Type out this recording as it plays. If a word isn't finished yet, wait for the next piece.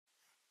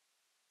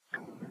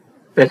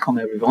Welcome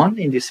everyone.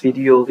 In this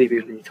video we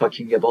will be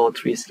talking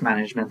about risk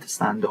management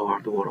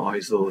standard or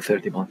ISO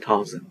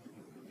 31000.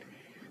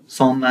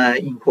 Some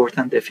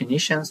important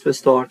definitions to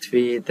start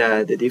with: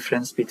 the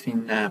difference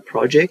between a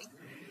project,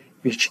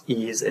 which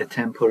is a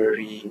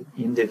temporary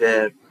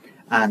endeavor,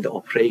 and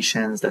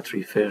operations that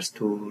refers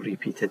to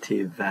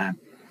repetitive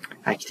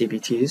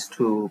activities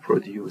to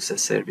produce a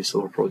service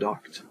or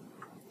product.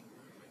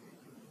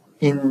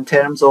 In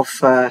terms of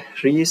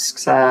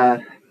risks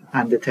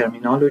and the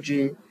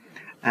terminology,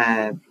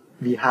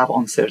 we have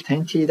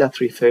uncertainty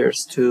that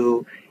refers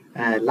to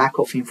lack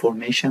of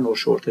information or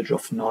shortage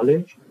of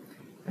knowledge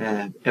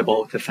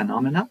about a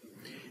phenomena,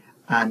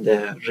 and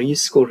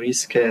risk or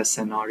risk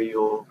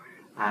scenario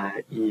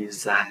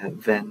is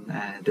when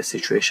the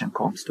situation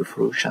comes to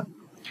fruition.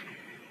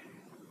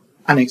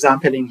 An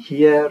example in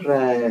here,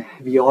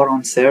 we are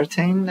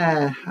uncertain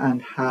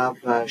and have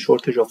a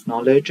shortage of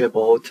knowledge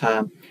about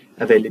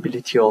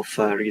availability of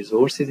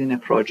resources in a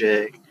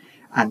project,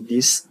 and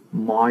this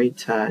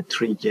might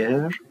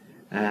trigger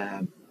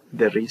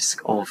the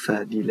risk of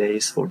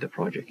delays for the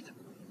project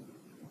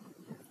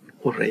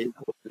or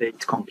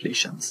late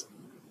completions.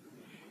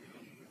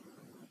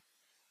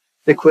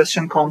 The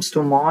question comes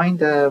to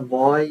mind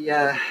why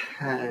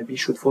we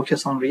should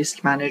focus on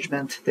risk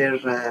management.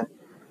 There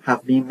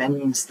have been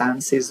many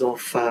instances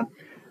of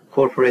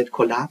corporate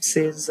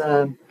collapses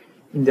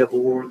in the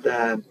world.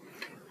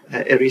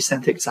 A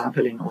recent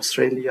example in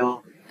Australia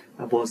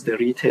was the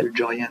retail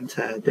giant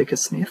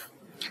Smith,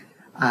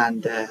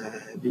 and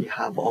we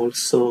have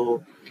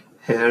also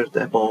heard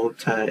about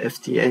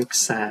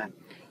FTX,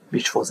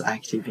 which was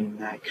active in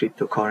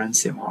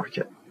cryptocurrency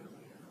market.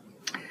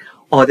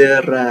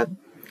 Other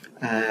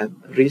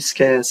risk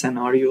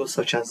scenarios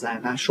such as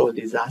natural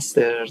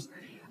disasters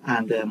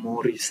and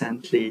more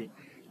recently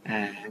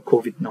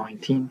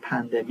COVID-19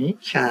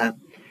 pandemic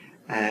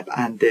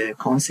and the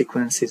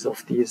consequences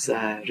of these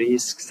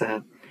risks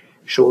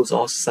shows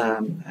us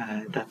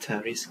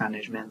that risk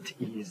management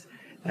is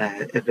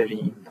a very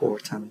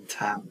important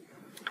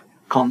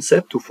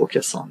concept to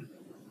focus on.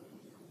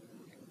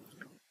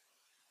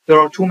 There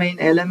are two main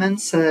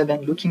elements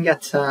when looking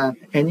at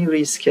any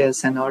risk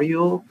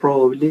scenario.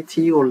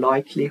 Probability or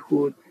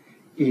likelihood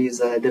is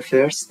the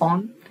first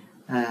one,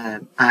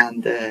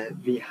 and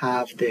we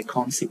have the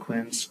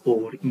consequence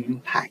or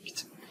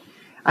impact.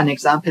 An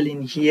example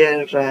in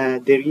here,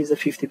 there is a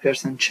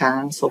 50%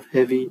 chance of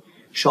heavy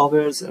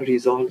showers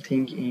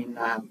resulting in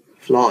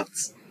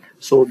floods.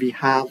 So we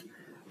have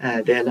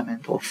the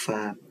element of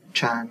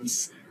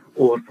chance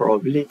or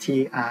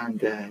probability and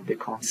the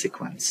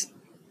consequence.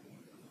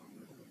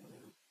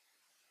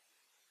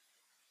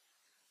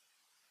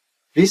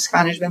 Risk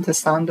management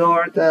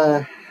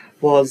standard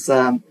was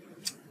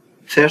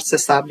first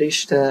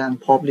established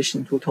and published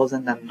in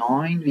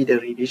 2009 with a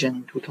revision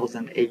in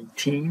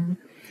 2018.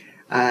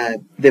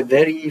 The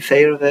very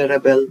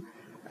favorable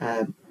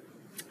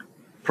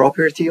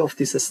property of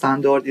this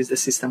standard is the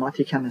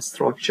systematic and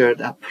structured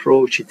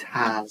approach it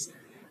has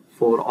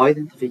for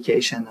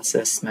identification,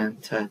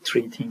 assessment,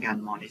 treating,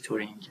 and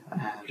monitoring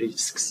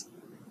risks.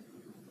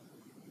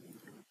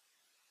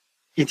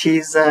 It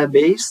is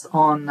based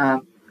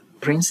on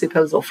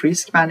principles of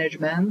risk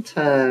management,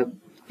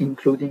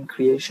 including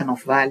creation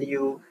of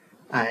value,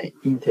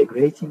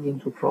 integrating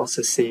into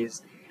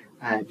processes,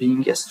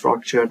 being a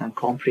structured and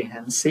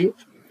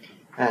comprehensive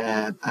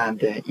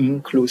and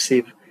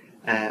inclusive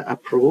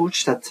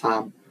approach that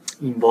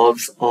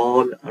involves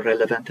all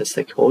relevant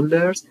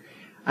stakeholders,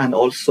 and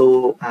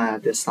also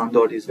the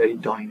standard is very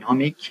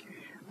dynamic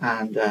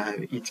and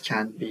it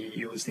can be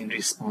used in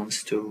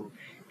response to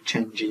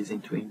changes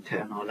into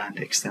internal and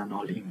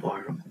external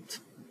environment.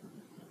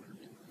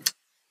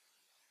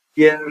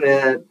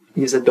 Here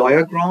is a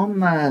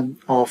diagram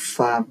of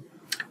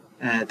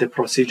the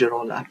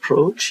procedural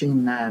approach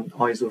in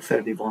ISO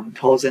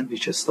 31000,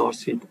 which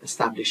starts with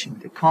establishing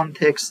the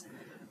context,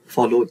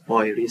 followed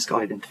by risk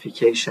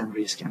identification,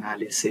 risk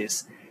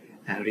analysis,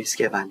 risk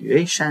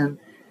evaluation,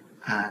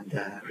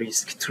 and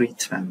risk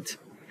treatment.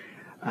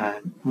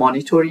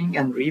 Monitoring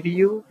and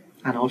review,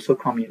 and also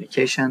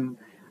communication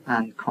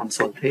and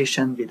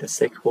consultation with the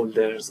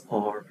stakeholders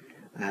are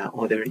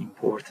other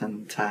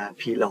important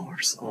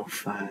pillars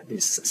of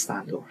this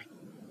standard.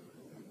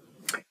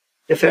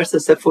 The first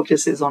step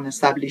focuses on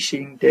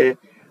establishing the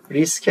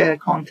risk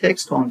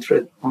context to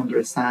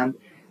understand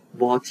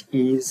what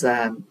is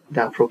the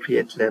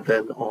appropriate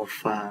level of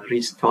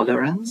risk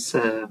tolerance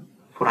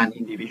for an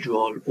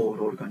individual or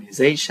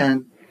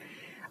organization,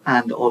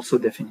 and also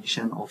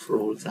definition of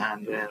roles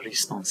and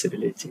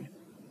responsibility.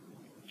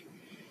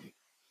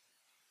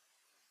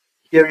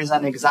 Here is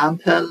an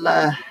example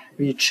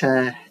which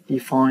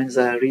defines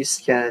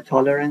risk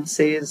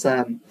tolerances,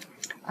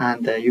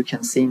 and you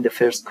can see in the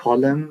first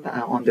column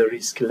on the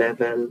risk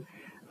level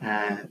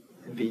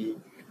we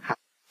have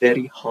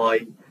very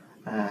high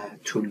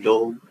to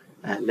low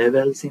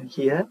levels in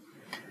here.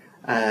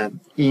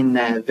 In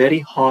a very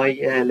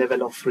high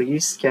level of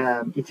risk,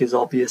 it is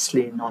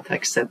obviously not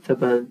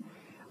acceptable,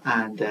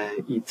 and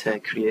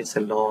it creates a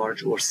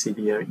large or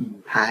severe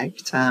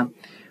impact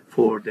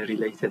for the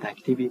related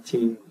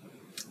activity,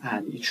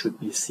 and it should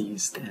be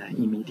ceased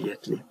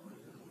immediately.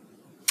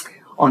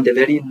 On the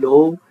very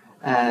low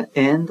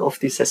end of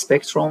this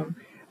spectrum,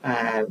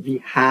 we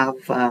have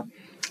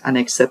an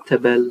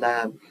acceptable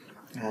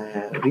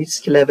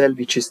risk level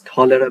which is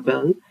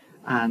tolerable,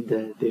 and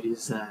there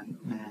is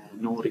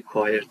no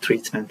required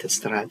treatment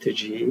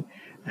strategy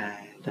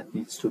that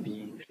needs to be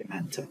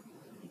implemented.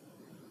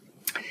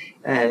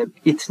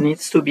 It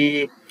needs to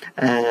be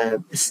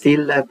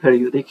still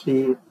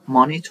periodically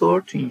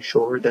monitored to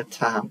ensure that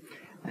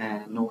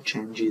no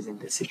changes in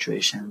the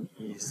situation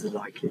is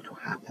likely to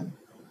happen.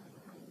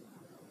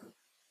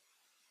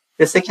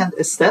 The second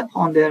step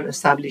under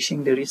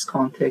establishing the risk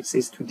context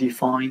is to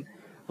define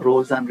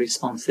roles and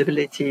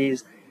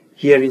responsibilities.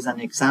 Here is an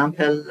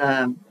example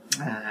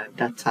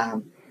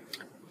that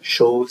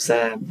shows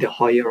the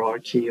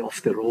hierarchy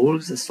of the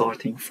roles,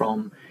 starting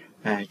from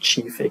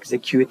chief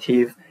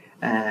executive,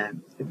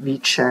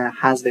 which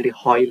has very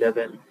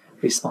high-level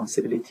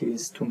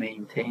responsibilities to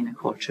maintain a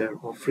culture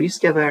of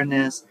risk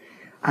awareness,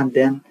 and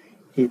then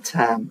it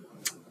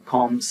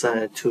comes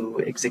to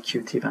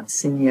executive and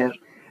senior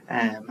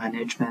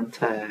management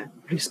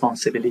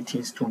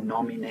responsibilities to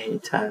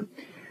nominate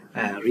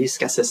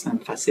risk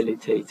assessment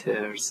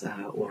facilitators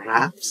or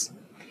RAFs.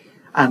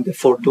 And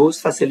for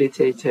those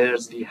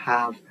facilitators, we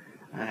have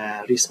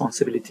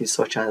responsibilities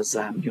such as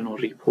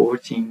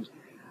reporting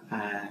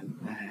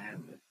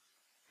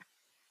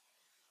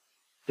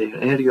their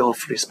area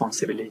of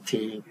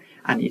responsibility,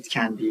 and it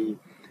can be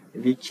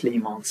weekly,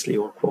 monthly,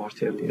 or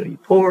quarterly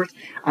report.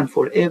 And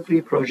for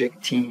every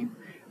project team,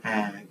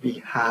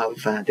 we have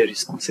the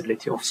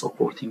responsibility of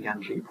supporting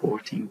and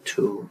reporting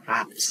to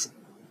RAFs.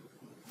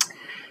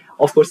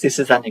 Of course, this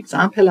is an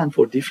example, and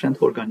for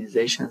different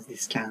organizations,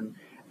 this can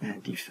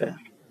differ.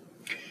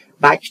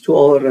 Back to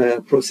our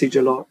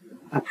procedural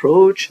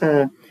approach,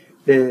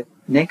 the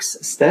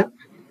next step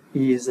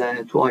is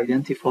to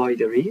identify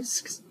the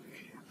risks,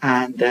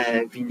 and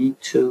we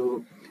need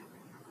to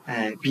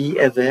be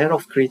aware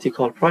of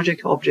critical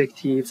project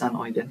objectives and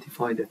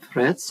identify the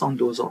threats on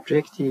those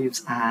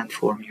objectives and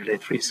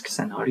formulate risk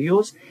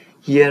scenarios.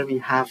 Here we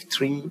have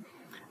three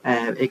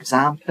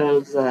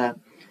examples.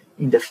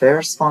 In the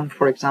first one,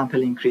 for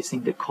example,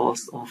 increasing the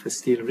cost of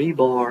steel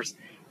rebars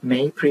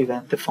may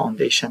prevent the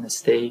foundation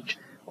stage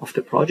of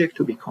the project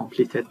to be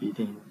completed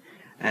within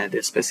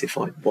the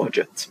specified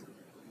budget.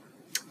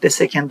 The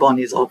second one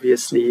is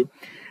obviously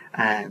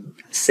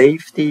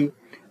safety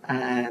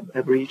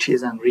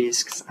breaches and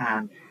risks,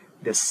 and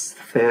the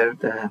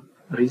third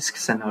risk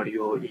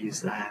scenario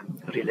is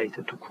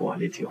related to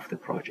quality of the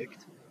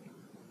project.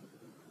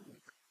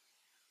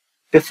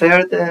 The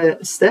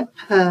third step,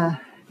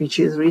 which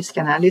is risk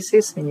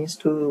analysis, we need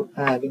to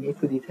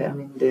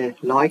determine the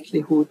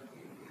likelihood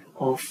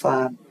of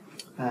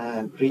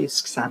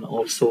risks and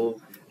also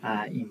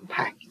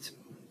impact.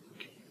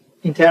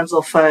 In terms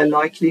of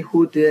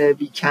likelihood,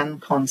 we can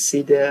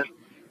consider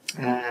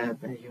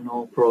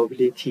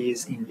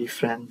probabilities in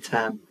different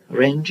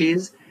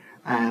ranges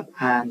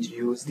and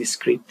use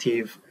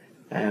descriptive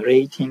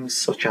ratings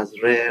such as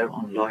rare,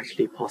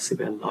 unlikely,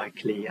 possible,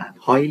 likely, and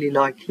highly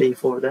likely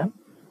for them.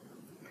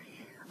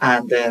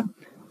 And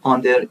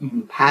under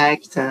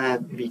impact,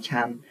 we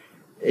can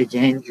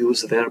again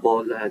use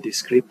verbal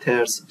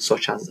descriptors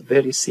such as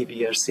very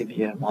severe,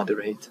 severe,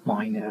 moderate,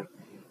 minor,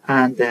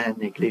 and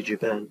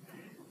negligible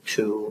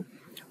to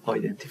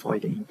identify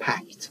the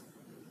impact.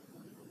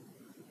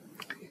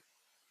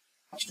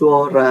 To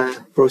our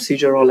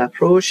procedural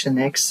approach, the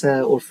next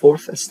or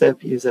fourth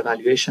step is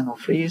evaluation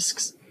of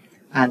risks,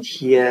 and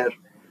here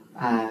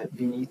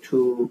we need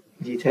to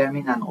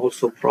determine and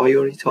also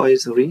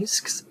prioritize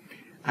risks,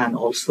 and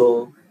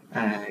also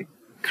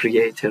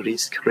create a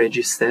risk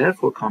register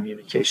for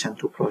communication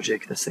to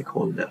project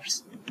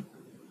stakeholders.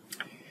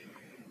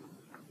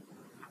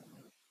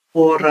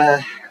 For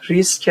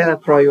risk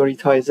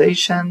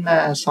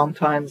prioritization,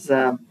 sometimes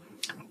a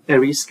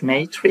risk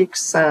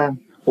matrix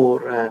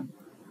or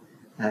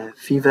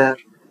fever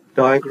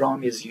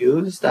diagram is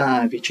used,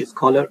 which is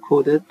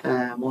color-coded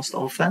most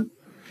often.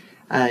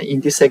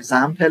 In this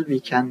example, we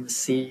can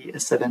see a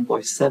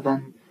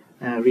 7x7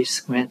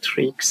 risk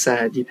matrix.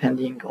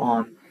 Depending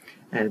on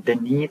the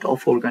need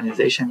of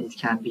organization, it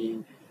can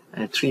be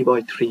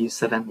 3x3,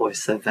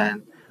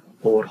 7x7,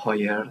 or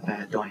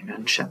higher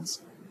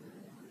dimensions.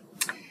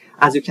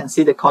 As you can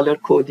see, the color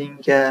coding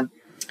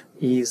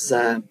is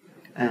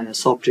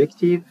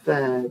subjective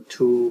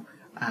to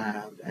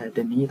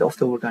the need of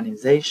the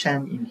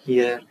organization. In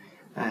here,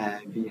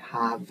 we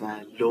have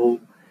low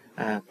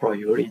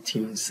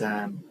priorities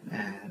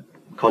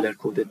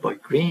color-coded by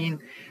green,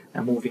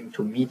 moving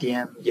to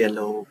medium,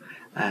 yellow,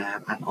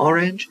 and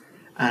orange.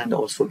 And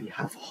also we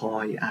have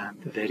high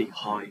and very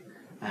high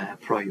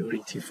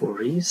priority for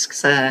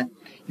risks,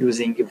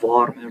 using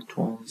warmer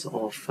tones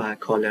of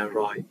color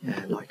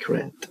like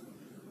red.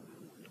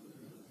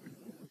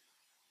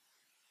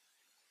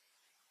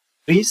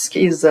 Risk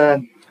is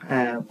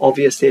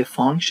obviously a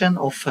function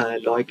of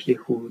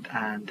likelihood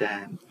and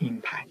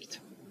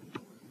impact.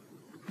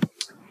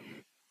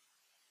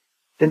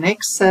 The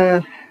next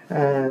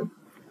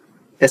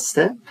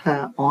step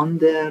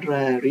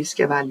under risk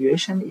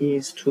evaluation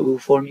is to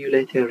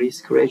formulate a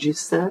risk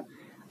register,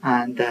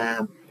 and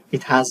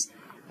it has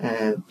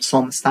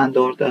some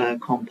standard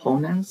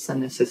components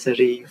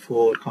necessary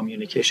for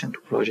communication to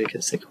project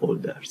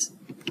stakeholders.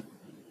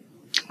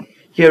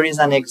 Here is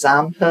an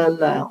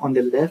example on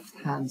the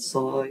left-hand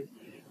side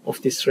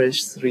of this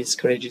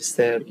risk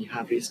register. We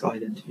have risk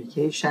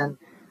identification,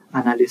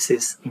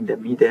 analysis in the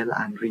middle,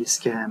 and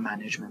risk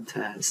management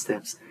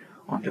steps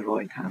on the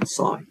right-hand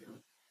side.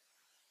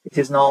 It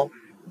is now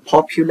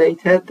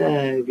populated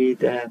with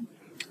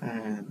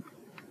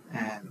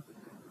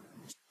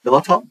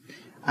data,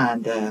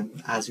 and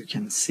as you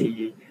can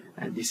see,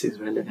 this is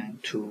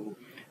relevant to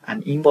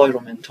an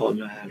environmental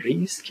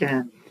risk.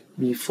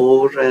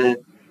 Before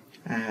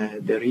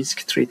the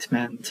risk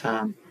treatment,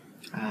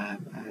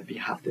 we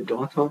have the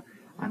data,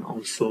 and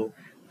also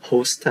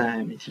post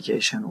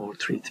mitigation or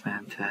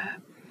treatment,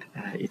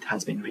 it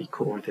has been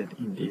recorded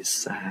in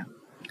this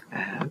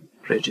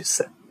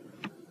register.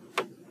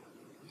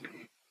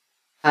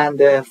 And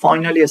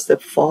finally,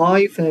 step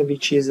 5,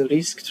 which is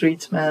risk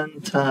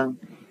treatment.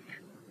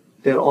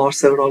 There are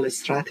several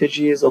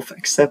strategies of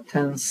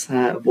acceptance,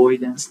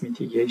 avoidance,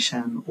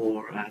 mitigation,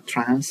 or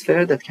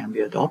transfer that can be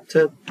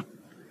adopted.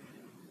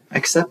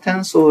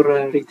 Acceptance or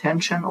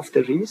retention of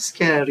the risk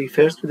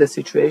refers to the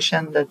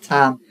situation that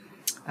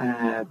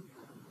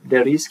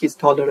the risk is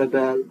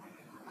tolerable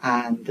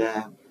and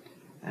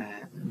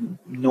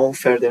no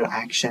further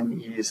action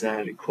is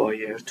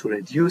required to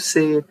reduce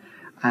it,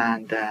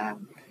 and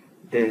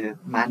the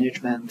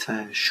management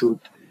should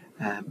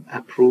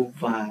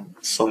approve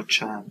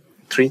such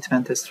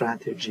treatment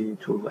strategy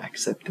to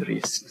accept the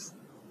risks.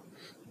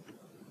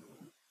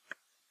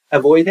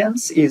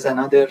 Avoidance is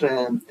another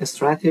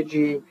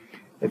strategy.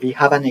 We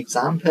have an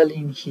example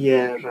in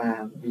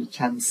here. We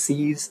can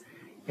seize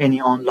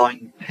any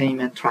online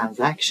payment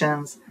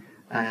transactions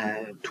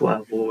to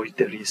avoid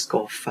the risk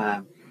of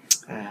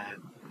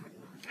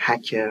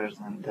hackers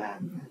and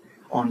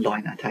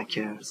online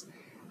attackers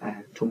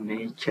to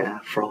make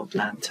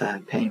fraudulent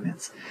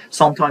payments.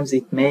 Sometimes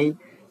it may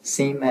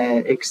seem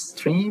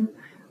extreme,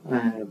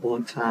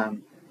 but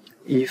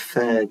if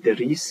the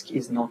risk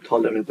is not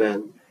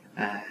tolerable,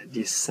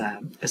 this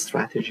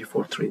strategy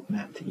for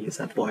treatment is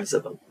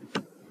advisable.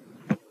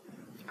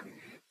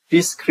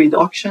 Risk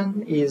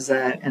reduction is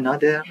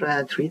another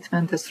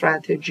treatment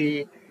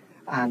strategy,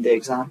 and the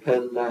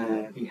example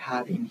we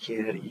have in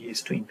here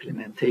is to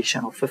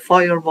implementation of a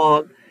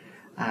firewall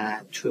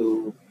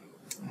to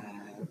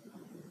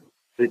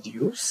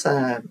reduce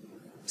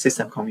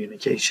system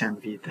communication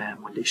with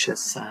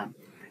malicious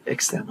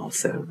external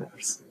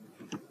servers.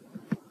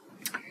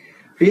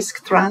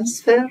 Risk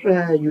transfer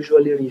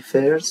usually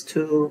refers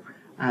to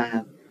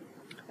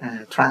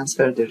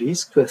transfer the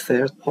risk to a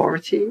third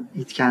party.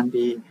 It can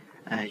be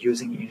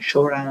using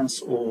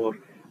insurance or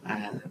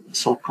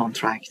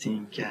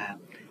subcontracting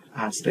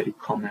as very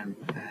common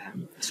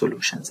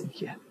solutions in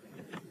here.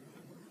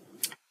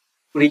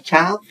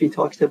 Recap, we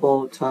talked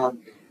about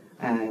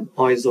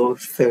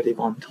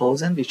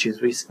ISO31000, which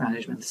is risk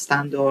management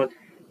standard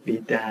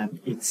with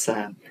its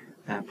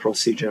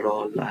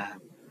procedural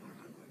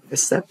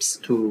steps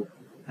to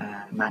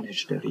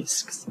manage the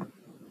risks.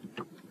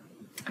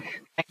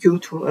 Thank you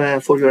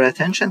for your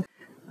attention.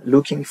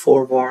 Looking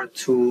forward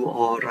to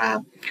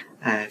our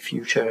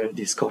future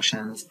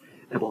discussions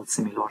about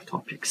similar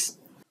topics.